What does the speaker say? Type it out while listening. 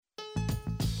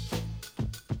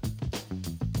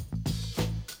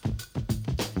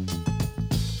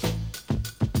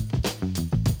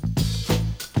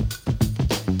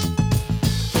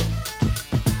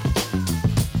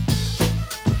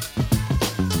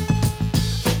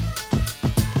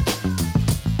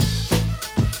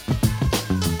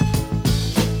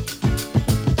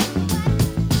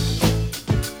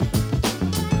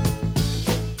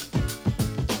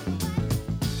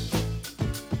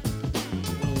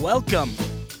welcome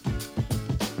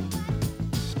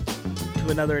to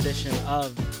another edition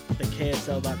of the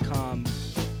KSL.com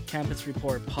Campus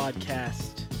Report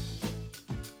podcast.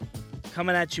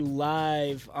 Coming at you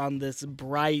live on this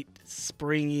bright,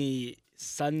 springy,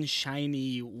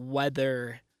 sunshiny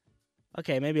weather.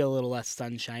 Okay, maybe a little less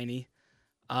sunshiny,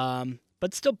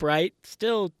 but still bright,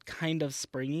 still kind of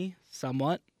springy,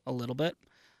 somewhat, a little bit.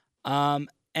 And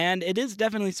it is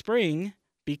definitely spring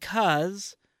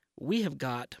because we have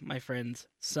got, my friends,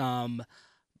 some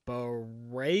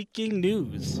breaking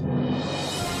news.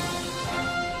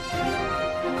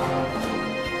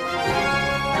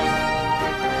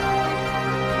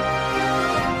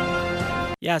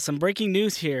 Yeah, some breaking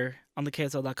news here on the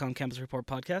KSL.com Campus Report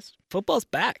podcast. Football's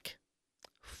back.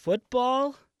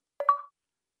 Football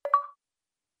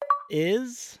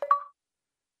is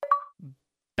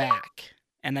back.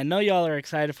 And I know y'all are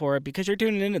excited for it because you're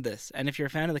tuning into this. And if you're a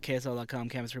fan of the KSL.com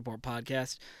Campus Report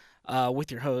podcast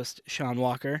with your host, Sean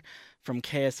Walker from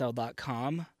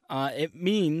KSL.com, it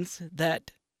means that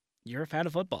you're a fan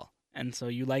of football. And so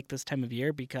you like this time of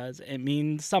year because it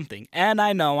means something. And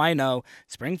I know,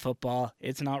 spring football,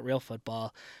 it's not real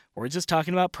football. We're just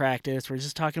talking about practice. We're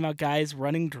just talking about guys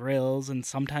running drills and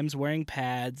sometimes wearing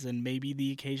pads and maybe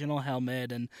the occasional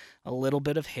helmet and a little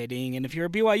bit of hitting. And if you're a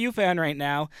BYU fan right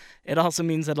now, it also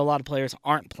means that a lot of players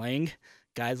aren't playing.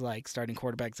 Guys like starting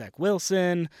quarterback Zach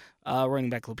Wilson, running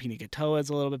back Lupini Katoa is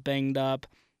a little bit banged up,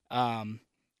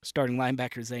 starting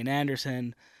linebacker Zane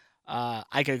Anderson.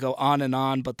 I could go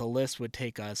on, but the list would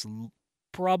take us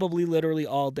probably literally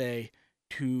all day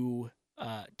to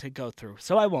go through.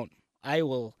 So I won't. I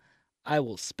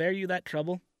will spare you that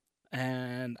trouble,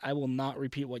 and I will not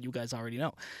repeat what you guys already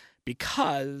know,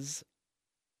 because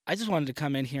I just wanted to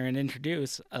come in here and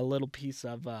introduce a little piece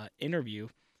of interview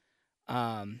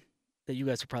that you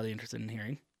guys are probably interested in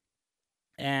hearing.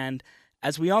 And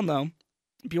as we all know,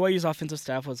 BYU's offensive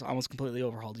staff was almost completely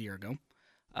overhauled a year ago.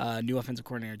 New offensive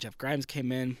coordinator Jeff Grimes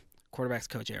came in, quarterbacks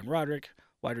coach Aaron Roderick,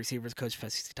 wide receivers coach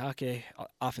Fesi Sitake,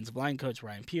 offensive line coach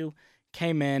Ryan Pugh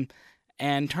came in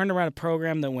and turned around a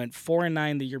program that went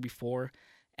 4-9 the year before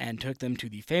and took them to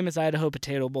the famous Idaho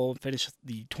Potato Bowl and finished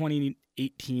the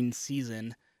 2018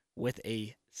 season with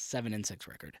a 7-6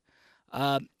 record.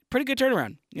 Pretty good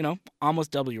turnaround,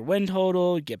 almost double your win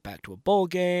total, get back to a bowl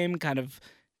game, kind of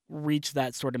reach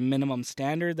that sort of minimum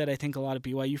standard that I think a lot of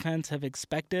BYU fans have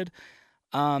expected.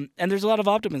 And there's a lot of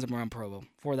optimism around Provo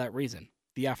for that reason.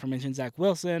 The aforementioned Zach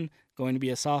Wilson, going to be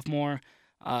a sophomore,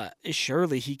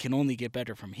 surely he can only get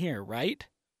better from here, right?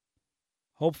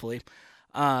 Hopefully.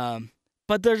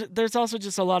 But there's also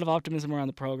just a lot of optimism around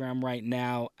the program right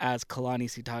now as Kalani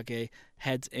Sitake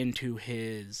heads into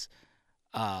his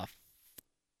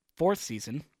fourth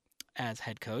season as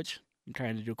head coach. I'm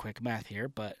trying to do quick math here,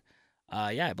 but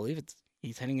I believe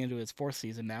he's heading into his fourth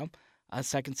season now. A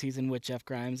second season with Jeff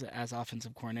Grimes as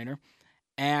offensive coordinator.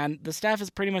 And the staff is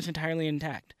pretty much entirely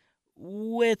intact,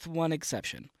 with one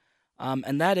exception.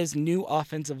 And that is new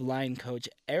offensive line coach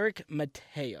Eric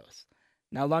Mateos.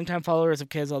 Now, longtime followers of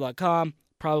KSL.com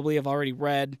probably have already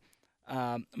read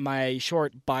my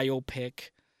short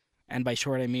biopic. And by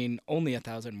short, I mean only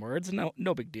 1,000 words.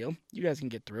 No big deal. You guys can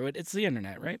get through it. It's the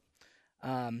internet, right?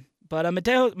 But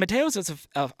Mateos is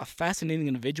a fascinating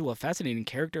individual, a fascinating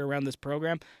character around this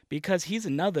program because he's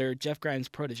another Jeff Grimes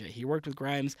protege. He worked with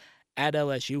Grimes at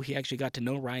LSU. He actually got to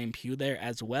know Ryan Pugh there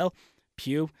as well.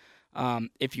 Pugh,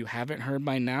 if you haven't heard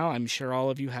by now, I'm sure all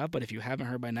of you have, but if you haven't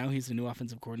heard by now, he's the new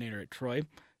offensive coordinator at Troy.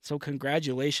 So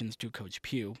congratulations to Coach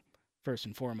Pugh, first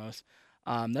and foremost.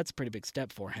 That's a pretty big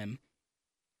step for him.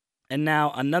 And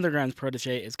now another Grimes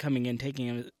protege is coming in,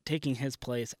 taking his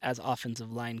place as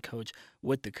offensive line coach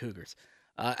with the Cougars.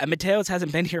 And Mateos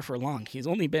hasn't been here for long. He's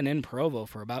only been in Provo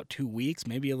for about 2 weeks,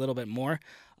 maybe a little bit more.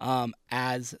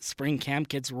 As spring camp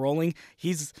gets rolling,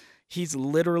 he's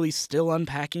literally still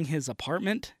unpacking his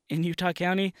apartment in Utah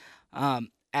County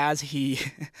as he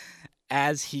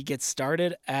gets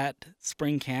started at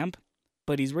spring camp.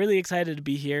 But he's really excited to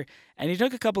be here, and he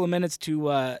took a couple of minutes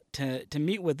to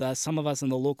meet with us, some of us in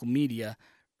the local media,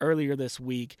 earlier this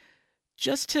week,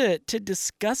 just to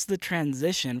discuss the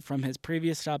transition from his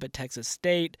previous stop at Texas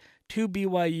State to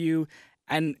BYU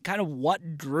and kind of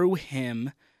what drew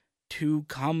him to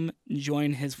come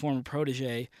join his former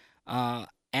protege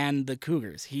and the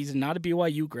Cougars. He's not a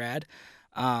BYU grad.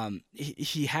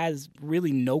 He has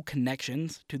really no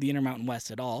connections to the Intermountain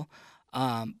West at all.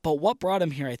 But what brought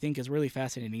him here, I think, is really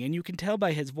fascinating. And you can tell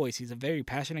by his voice, he's a very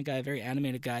passionate guy, a very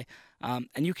animated guy.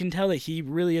 And you can tell that he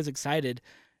really is excited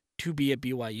to be at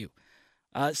BYU.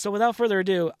 So without further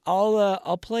ado,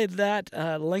 I'll play that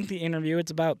lengthy interview.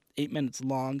 It's about 8 minutes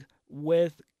long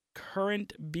with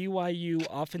current BYU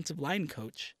offensive line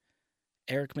coach,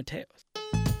 Eric Mateos.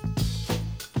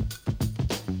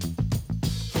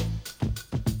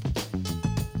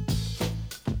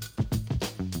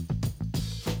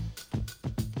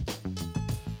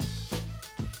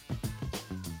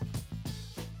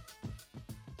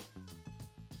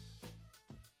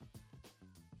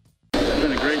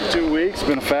 Been a great 2 weeks,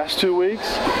 been a fast 2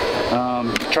 weeks.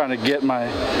 Trying to get my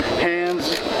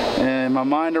hands and my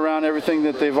mind around everything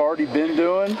that they've already been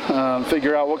doing,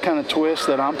 figure out what kind of twist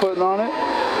that I'm putting on it.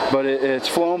 But it's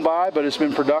flown by, but it's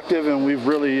been productive, and we've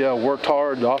really worked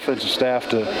hard, the offensive staff,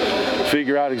 to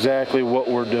figure out exactly what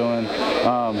we're doing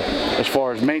as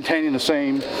far as maintaining the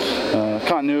same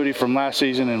continuity from last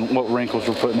season and what wrinkles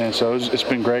we're putting in. So it's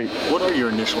been great. What are your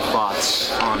initial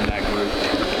thoughts on that group?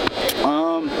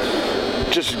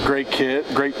 Just great kid.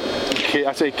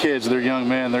 I say kids, they're young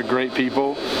men, they're great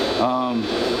people.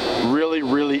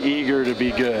 Really eager to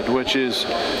be good, which is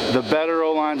the better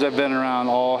O-lines I've been around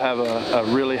all have a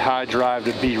really high drive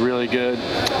to be really good.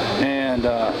 And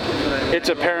it's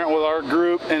apparent with our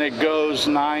group, and it goes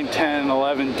 9, 10,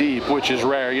 11 deep, which is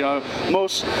rare. You know,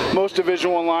 most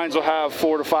Division I lines will have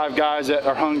 4 to 5 guys that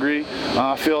are hungry.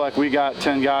 I feel like we got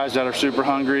 10 guys that are super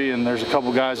hungry, and there's a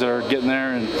couple guys that are getting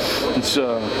there, and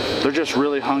they're just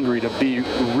really hungry to be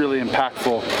really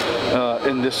impactful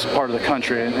in this part of the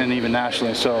country and even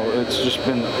nationally. So it's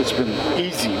been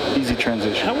easy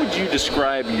transition. How would you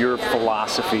describe your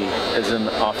philosophy as an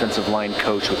offensive line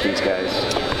coach with these guys?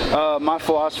 My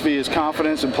philosophy is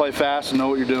confidence and play fast and know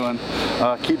what you're doing.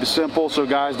 Keep it simple so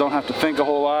guys don't have to think a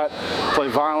whole lot. Play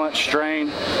violent, strain.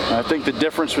 I think the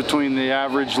difference between the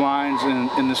average lines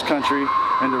in this country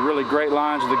and the really great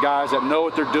lines are the guys that know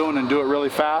what they're doing and do it really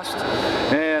fast.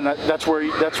 And that's where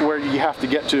you have to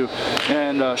get to.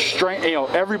 And strain. You know,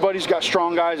 everybody's got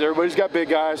strong guys. Everybody's got big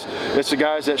guys. It's the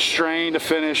guys that strain to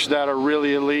finish that are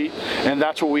really elite. And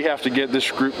that's what we have to get this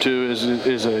group to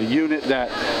is a unit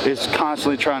that is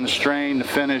constantly trying to strain to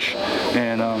finish.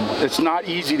 And it's not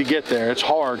easy to get there. It's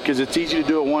hard because it's easy to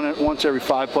do it once every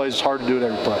 5 plays. It's hard to do it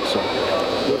every play. So,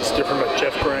 what's different about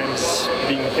Jeff Grimes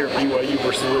being here at BYU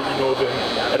versus what you know of him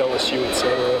at LSU,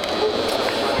 etc.?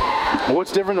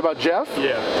 What's different about Jeff?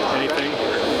 Yeah, anything?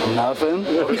 Nothing.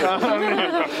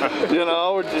 You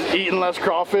know, we're just eating less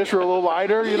crawfish. We're a little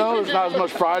lighter. You know, there's not as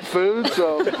much fried food.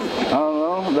 So I don't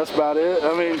know. That's about it.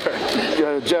 I mean,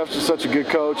 Jeff's just such a good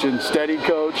coach and steady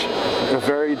coach.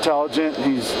 Very intelligent.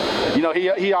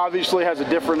 He obviously has a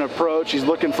different approach. He's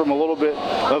looking from a little bit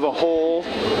of a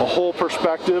whole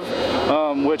perspective,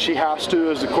 which he has to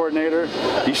as the coordinator.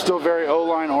 He's still very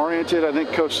O-line oriented. I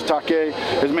think Coach Sitake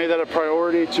has made that a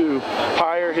priority to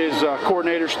hire his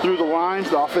coordinators through the lines,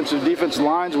 the offensive defensive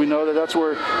lines. We know that that's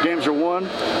where games are won,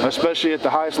 especially at the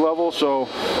highest level. So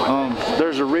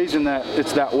there's a reason that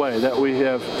it's that way, that we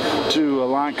have 2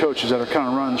 line coaches that are kind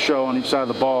of running the show on each side of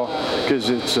the ball, because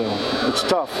it's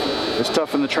tough. It's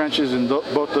tough in the trenches, and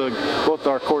both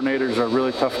our coordinators are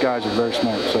really tough guys and very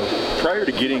smart. So prior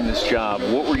to getting this job,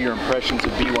 what were your impressions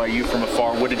of BYU from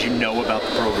afar? What did you know about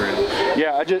the program?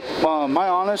 Yeah, my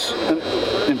honest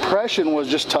impression was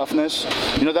just toughness.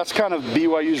 You know, that's kind of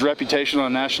BYU's reputation on a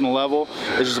national level.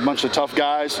 It's just a bunch of tough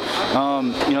guys.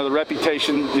 You know, the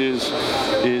reputation is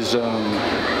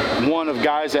one of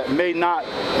guys that may not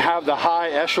have the high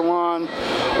echelon,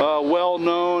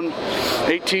 well-known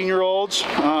 18-year-olds,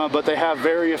 but they have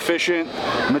very efficient,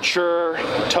 mature,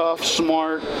 tough,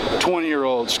 smart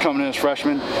 20-year-olds coming in as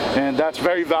freshmen, and that's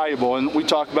very valuable. And we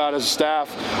talk about as a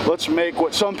staff, let's make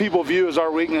what some people view as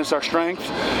our weakness our strength,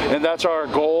 and that's our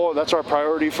goal. That's our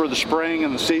priority for the spring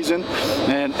and the season,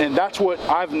 and that's what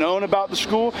I've known about the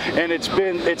school, and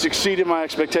it's exceeded my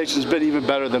expectations. It's been even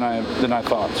better than I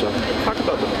thought. So talk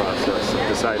about the process of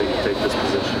deciding to take this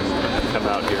position and come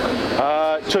out here.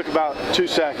 It took about 2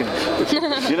 seconds.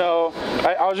 You know,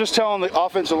 I was just telling the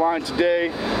offensive line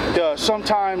today,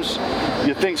 sometimes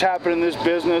things happen in this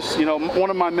business. You know, one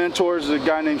of my mentors is a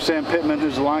guy named Sam Pittman,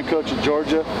 who's the line coach at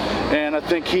Georgia, and I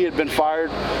think he had been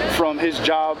fired from his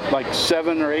job like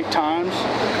 7 or 8 times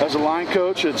as a line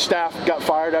coach. And staff got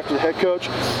fired after the head coach,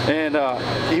 and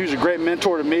he was a great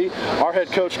mentor to me. Our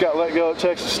head coach got let go at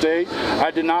Texas State. I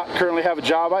did not currently have a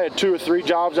job. I had 2 or 3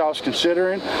 jobs I was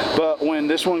considering, but when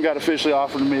this one got officially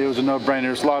offered to me, it was a no-brainer.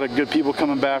 There's a lot of good people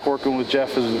coming back. Working with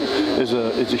Jeff is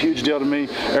a huge deal to me.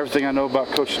 Everything I know about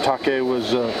Coach Sitake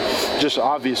was just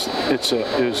obvious. It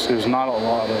was not a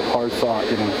lot of hard thought,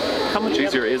 you know. How much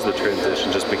easier is the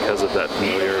transition just because of that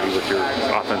familiarity with your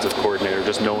offensive coordinator,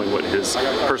 just knowing what his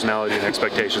personality and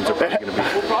expectations are probably going to be?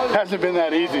 Hasn't been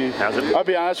that easy. Has it? I'll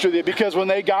be honest with you, because when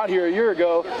they got here a year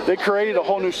ago, they created a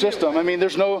whole new system. I mean,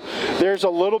 there's a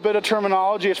little bit of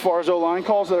terminology as far as O-line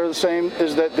calls that are the same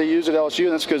as that they use at LSU,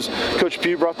 and that's because Coach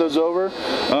Pugh brought those over.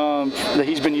 That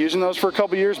he's been using those for a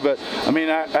couple years, but I mean,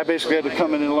 I basically had to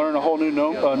come in and learn a whole new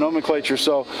nomenclature.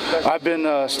 So I've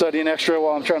been studying extra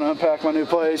while I'm trying to unpack my new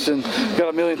place, and got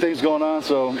a million things going on.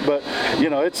 So, but you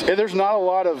know, there's not a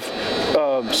lot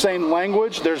of same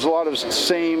language. There's a lot of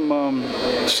same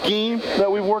scheme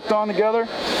that we've worked on together.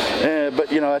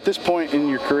 But you know, at this point in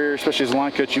your career, especially as a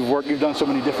line coach, you've done so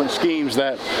many different schemes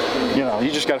that you know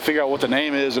you just got to figure out what the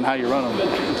name is and how you run them.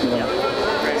 You know?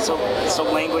 So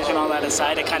language and all that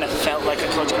aside, it kind of felt like a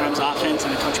Coach Grimes offense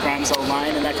and a Coach Grimes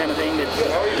O-line and that kind of thing. Did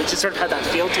you sort of have that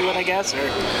feel to it, I guess? Or?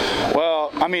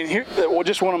 Well, I mean,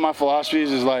 just one of my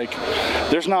philosophies is like,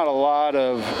 there's not a lot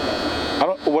of,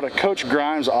 what a Coach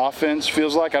Grimes offense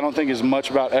feels like, I don't think is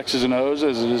much about X's and O's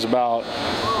as it is about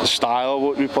the style of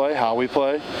what we play, how we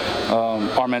play,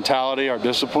 our mentality, our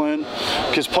discipline.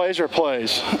 Because plays are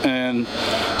plays, and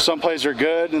some plays are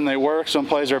good and they work, some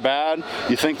plays are bad.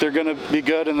 You think they're going to be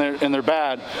good and they're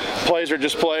bad. Plays are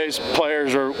just plays.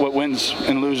 Players are what wins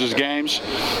and loses games.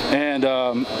 And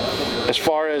as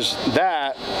far as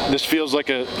that, this feels like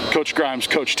a Coach Grimes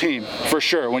coach team for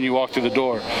sure. When you walk through the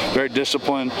door, very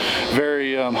disciplined,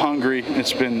 very hungry.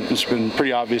 It's been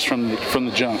pretty obvious from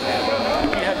the jump. Have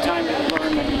you had time to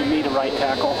learn that you need a right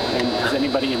tackle, and has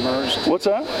anybody emerged? What's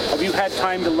that? Have you had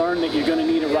time to learn that you're going to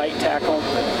need a right tackle?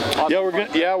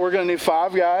 Yeah, we're gonna need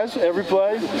 5 guys every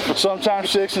play. Sometimes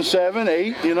 6 and 7,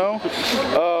 8. You know,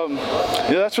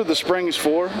 that's what the spring is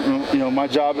for. You know, my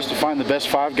job is to find the best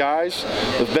 5 guys,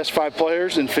 the best 5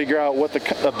 players, and figure out what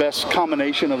the best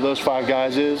combination of those 5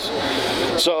 guys is.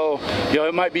 So, you know,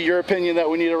 it might be your opinion that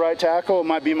we need a right tackle. It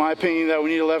might be my opinion that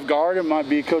we need a left guard. It might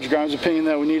be Coach Grimes' opinion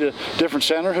that we need a different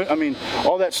center. I mean,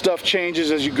 all that stuff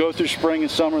changes as you go through spring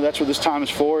and summer. That's what this time is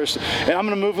for. And I'm going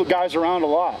to move guys around a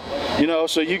lot. You know,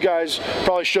 so you guys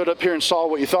probably showed up here and saw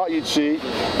what you thought you'd see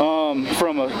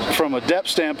from a depth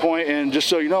standpoint. And just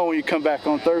so you know, when you come back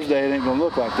on Thursday, it ain't going to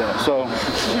look like that. So,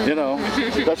 you know,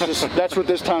 that's what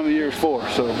this time of year is for.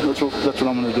 So that's what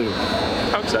I'm going to do.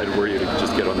 How excited were you to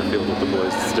just get on the field with the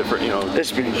boys? It's different, you know.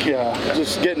 It's been,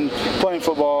 just playing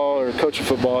football or coaching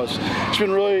football. It's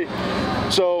been really.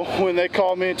 So when they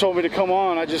called me and told me to come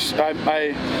on, I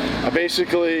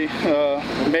basically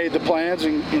made the plans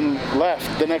and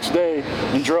left the next day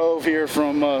and drove here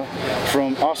from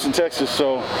Austin, Texas.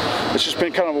 So it's just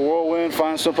been kind of a whirlwind,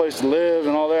 finding someplace to live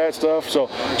and all that stuff. So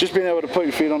just being able to put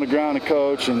your feet on the ground and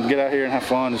coach and get out here and have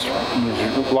fun is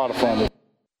a lot of fun.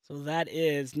 So that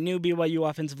is new BYU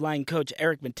offensive line coach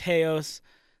Eric Mateos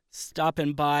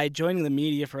stopping by, joining the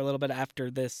media for a little bit after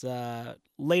this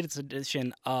latest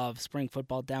edition of spring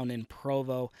football down in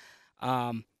Provo.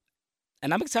 And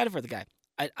I'm excited for the guy.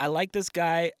 I like this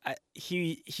guy.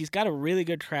 He's got a really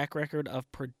good track record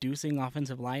of producing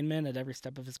offensive linemen at every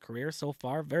step of his career so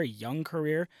far. Very young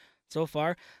career so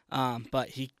far. But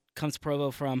he comes to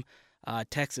Provo from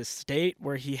Texas State,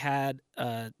 where he had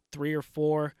 3 or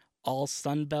 4 all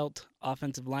Sun Belt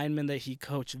offensive linemen that he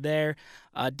coached there.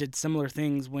 Did similar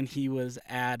things when he was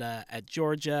at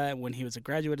Georgia, when he was a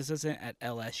graduate assistant at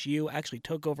LSU. Actually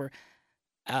took over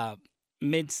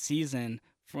mid-season,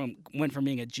 went from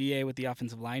being a GA with the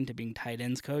offensive line to being tight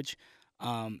ends coach,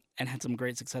 and had some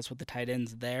great success with the tight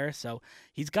ends there. So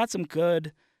he's got some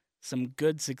good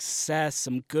success,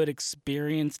 some good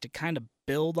experience to kind of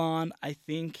build on, I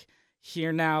think,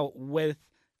 here now with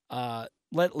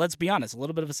let's be honest, a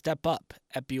little bit of a step up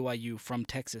at BYU from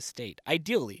Texas State.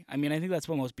 Ideally. I mean, I think that's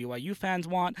what most BYU fans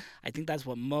want. I think that's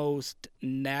what most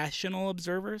national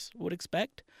observers would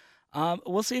expect.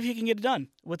 We'll see if he can get it done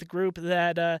with a group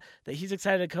that he's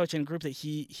excited to coach and a group that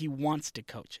he wants to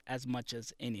coach as much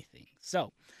as anything.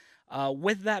 So,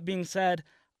 with that being said,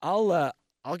 I'll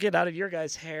get out of your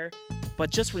guys' hair,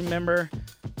 but just remember,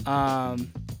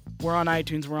 we're on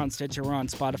iTunes, we're on Stitcher, we're on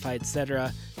Spotify,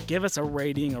 etc. Give us a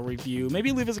rating, a review,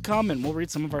 maybe leave us a comment. We'll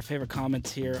read some of our favorite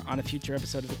comments here on a future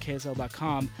episode of the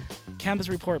KSL.com Campus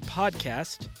Report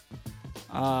podcast.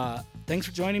 Thanks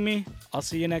for joining me. I'll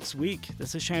see you next week.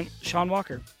 This is Sean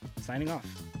Walker, signing off.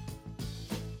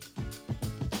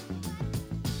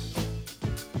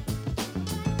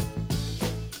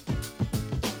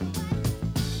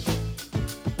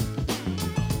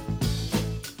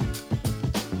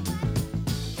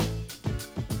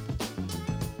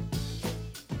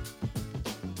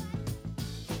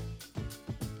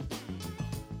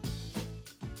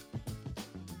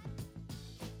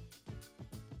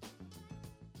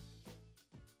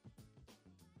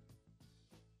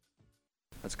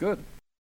 That's good.